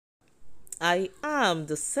I am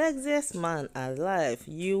the sexiest man alive.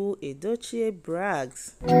 Yul Edochie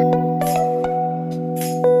brags.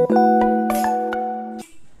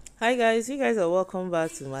 Hi guys, you guys are welcome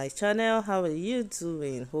back to my channel. How are you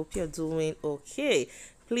doing? Hope you're doing okay.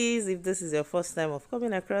 Please, if this is your first time of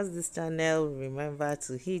coming across this channel, remember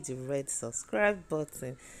to hit the red subscribe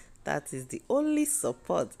button. That is the only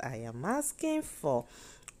support I am asking for.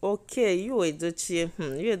 Okay, Yul Edochie,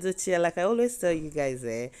 Yul Edochie, like I always tell you guys,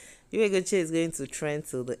 Yul Edochie is going to trend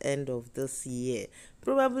till the end of this year,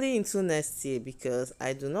 probably into next year, because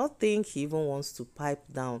I do not think he even wants to pipe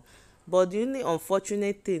down. But the only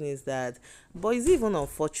unfortunate thing is that, but it's even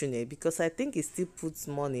unfortunate because I think he still puts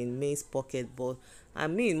money in May's pocket. But I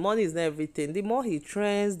mean, money is not everything. The more he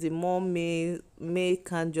trends, the more May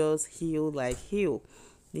can just heal like heal,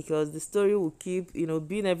 because the story will keep,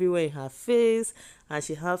 being everywhere in her face, and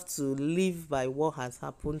she have to live by what has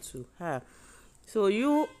happened to her. So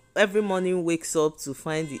you every morning wakes up to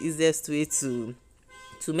find the easiest way to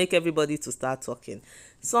make everybody to start talking.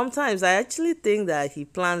 Sometimes I actually think that he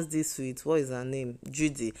plans this with, what is her name,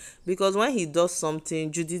 Judy, because when he does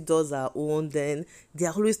something, Judy does her own, then they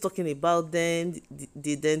are always talking about them.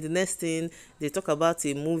 Then the next thing they talk about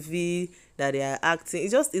a movie that they are acting.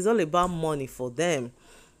 It's all about money for them,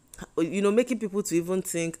 making people to even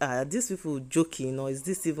think, are these people joking, or is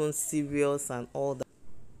this even serious, and all that.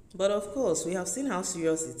 But of course, we have seen how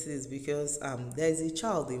serious it is, because there is a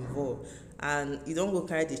child involved, and you don't go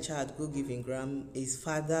carry the child go give his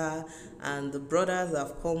father, and the brothers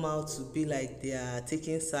have come out to be like they are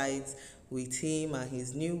taking sides with him and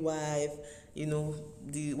his new wife.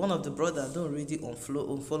 The one of the brothers don't really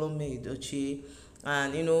unfollow me Edochie,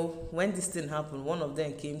 and when this thing happened, one of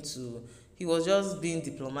them came to. He was just being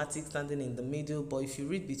diplomatic, standing in the middle. But if you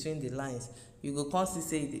read between the lines, you go constantly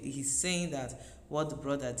say he's saying that what the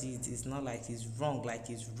brother did is not like he's wrong, like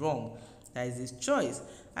he's wrong. That is his choice.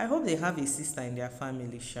 I hope they have a sister in their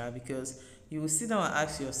family, Sha, because you will sit down and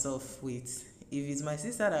ask yourself, wait, if it's my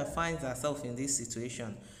sister that finds herself in this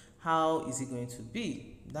situation, how is it going to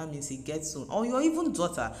be? That means he gets soon. Or your even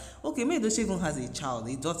daughter. Okay, maybe she even has a child,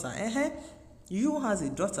 a daughter. You has a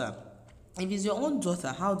daughter. If it's your own daughter,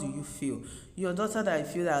 how do you feel? Your daughter that I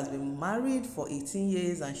feel that has been married for 18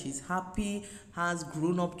 years and she's happy, has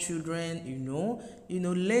grown-up children,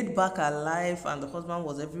 laid back her life, and the husband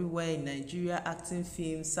was everywhere in Nigeria acting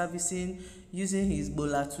films, servicing, using his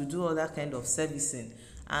bola to do all that kind of servicing.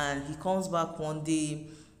 And he comes back one day,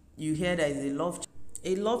 you hear there is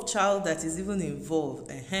a love child that is even involved.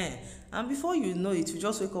 And before you know it, you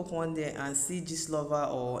just wake up one day and see this lover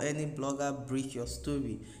or any blogger break your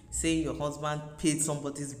story, saying your husband paid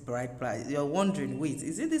somebody's bride price. You're wondering, wait,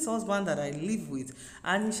 is it this husband that I live with?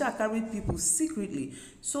 And he shall carry people secretly.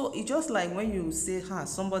 So it's just like when you say,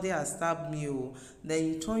 somebody has stabbed me, then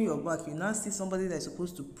you turn your back, you now see somebody that's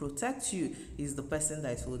supposed to protect you is the person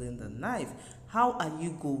that is holding the knife. How are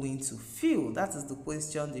you going to feel? That is the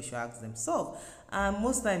question they should ask themselves. And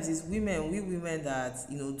most times it's we women that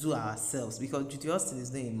do ourselves, because Judy Austin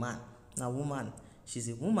is not a man, a woman. She's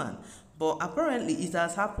a woman. But apparently it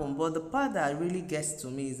has happened. But the part that really gets to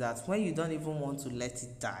me is that when you don't even want to let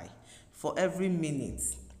it die, for every minute,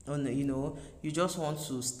 you just want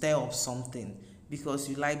to stir up something because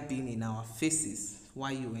you like being in our faces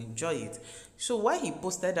while you enjoy it. So why he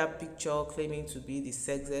posted that picture claiming to be the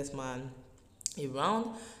sexiest man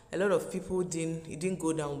around, a lot of people it didn't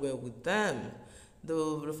go down well with them.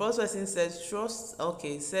 The first person says trust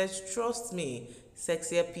me,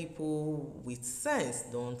 sexier people with sense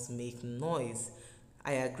don't make noise.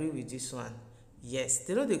 I agree with this one. Yes,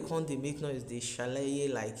 they come, they make noise, they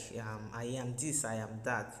shalaye like I am this, I am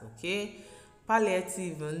that. Okay,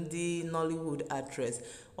 palliative and the Nollywood actress.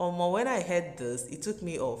 When I heard this, it took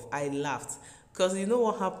me off. I laughed, because you know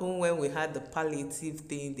what happened when we had the palliative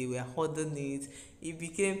thing, they were holding it.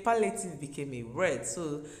 Palliative became a word.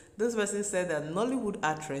 So this person said that Nollywood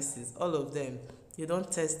actresses, all of them, you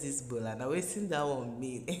don't test this bull, and I'm wasting that one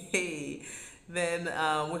mean. Hey. Then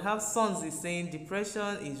we have Sons is saying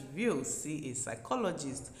depression is real. See a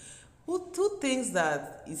psychologist who thinks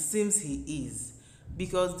that it seems he is,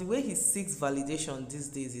 because the way he seeks validation these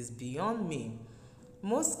days is beyond me.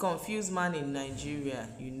 Most confused man in Nigeria,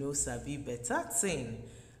 sabi better thing.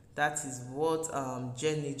 That is what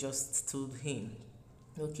Jenny just told him.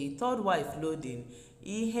 Okay, third wife loading.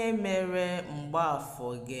 Ihe mere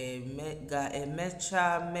Mgbafọ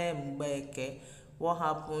ga-emecha mee Mgbeke. What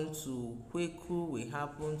happened to Kweku will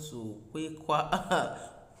happen to Kwekwa.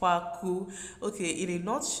 Kwaku. Okay, in a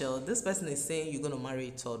nutshell, this person is saying you're going to marry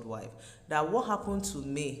a third wife. That what happened to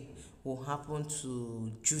me will happen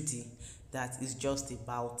to Judy. That is just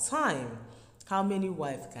about time. How many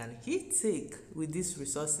wives can he take with these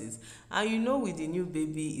resources? And you know, with the new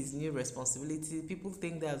baby, his new responsibility, people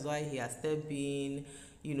think that's why he has still been,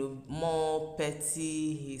 you know, more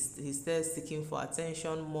petty. He's still seeking for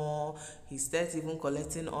attention more. He's still even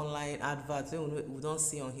collecting online adverts we don't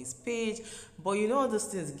see on his page. But you know, all those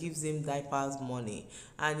things gives him diapers money.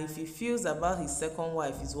 And if he feels about his second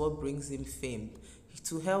wife is what brings him fame,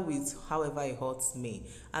 to hell with however it hurts me.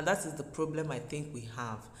 And that is the problem I think we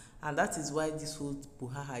have. And that is why this whole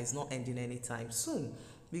buhaha is not ending anytime soon,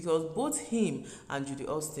 because both him and Judy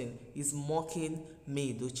Austin is mocking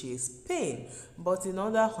Yul Edochie's pain. But in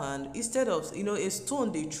other hand, instead of, you know, a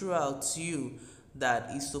stone they threw out to you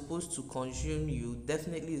that is supposed to consume you,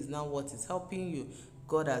 definitely is not what is helping you.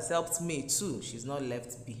 God has helped me too. She's not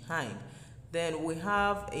left behind. Then we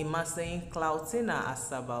have a man saying Cloutina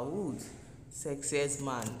Asabawood, sexiest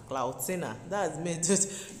man, Cloutina. That's me.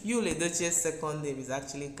 Yul Edochie's second name is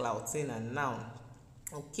actually Cloutina now.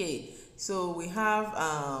 Okay, so we have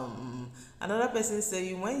another person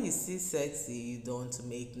saying, when you see sexy, you don't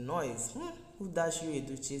make noise. Who dash Yul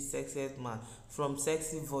Edochie's sexiest man? From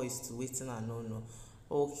sexy voice to waiting and no.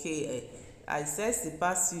 Okay, I sexy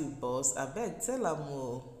pass you, boss. I beg, tell am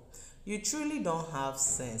more. You truly don't have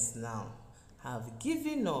sense now. Have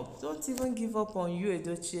given up. Don't even give up on Yul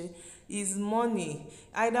Edochie. His money,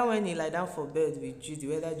 either when he lie down for bed with Judy,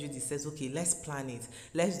 whether Judy says, okay, let's plan it,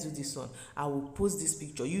 let's do this one, I will post this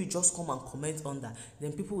picture, you just come and comment under,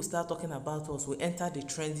 then people will start talking about us, we enter the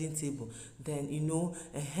trending table, then you know,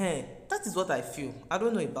 that is what I feel. I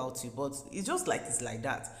don't know about you, but it's just like it's like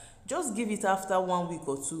that. Just give it after 1 week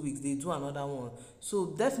or 2 weeks, they do another one. So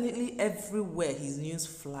definitely everywhere his news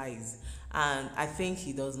flies, and I think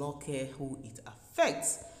he does not care who it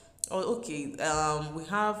affects. Oh, okay, we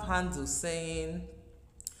have handles saying,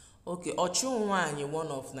 okay, Ochunwanyi, one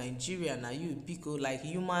of Nigeria, now you pico like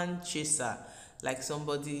human chaser, like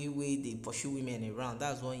somebody where they pursue women around.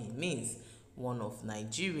 That's what he means. One of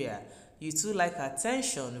Nigeria. You too like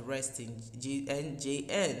attention, rest in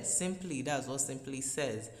JN. Simply, that's what simply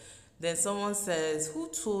says. Then someone says, who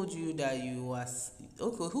told you that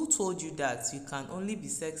who told you that you can only be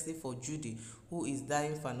sexy for Judy, who is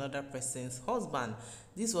dying for another person's husband?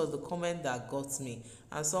 This was the comment that got me.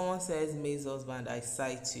 And someone says, May's husband, I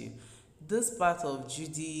cite you. This part of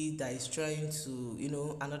Judy that is trying to, you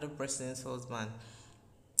know, another person's husband,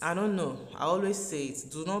 I don't know. I always say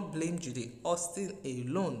it. Do not blame Judy Austin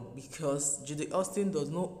alone, because Judy Austin does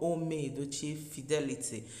not owe Yul Edochie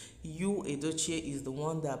fidelity. Yul Edochie is the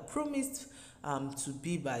one that promised to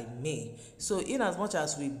be by May. So in as much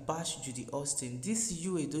as we bash Judy Austin, this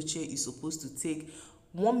Yul Edochie is supposed to take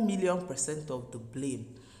 1,000,000% of the blame,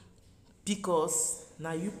 because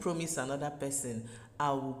now you promise another person,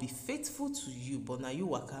 I will be faithful to you, but now you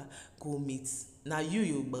waka go meet. Now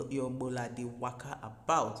your bola they waka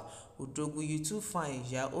about. Udogu, you too fine,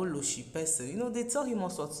 you're oloshi person. You know, they tell him all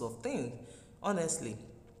sorts of things. Honestly,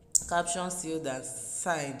 caption sealed and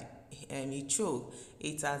signed, he choke.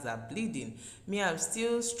 Haters are bleeding. Me, I'm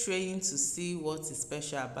still straying to see what is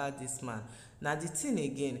special about this man. Now the thing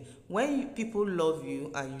again, when people love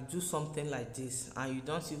you and you do something like this, and you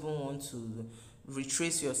don't even want to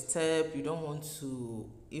retrace your step, you don't want to,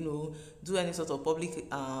 you know, do any sort of public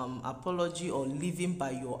apology or living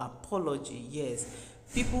by your apology, yes,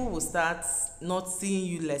 people will start not seeing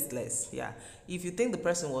you less. Yeah, if you think the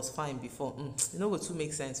person was fine before, you know what to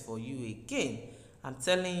make sense for you again. I'm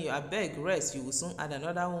telling you, I beg rest, you will soon add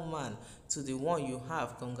another woman to the one you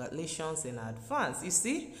have. Congratulations in advance. You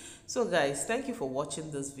see? So guys, thank you for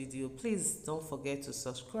watching this video. Please don't forget to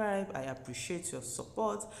subscribe. I appreciate your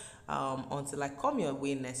support. Until I come your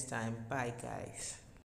way next time. Bye guys.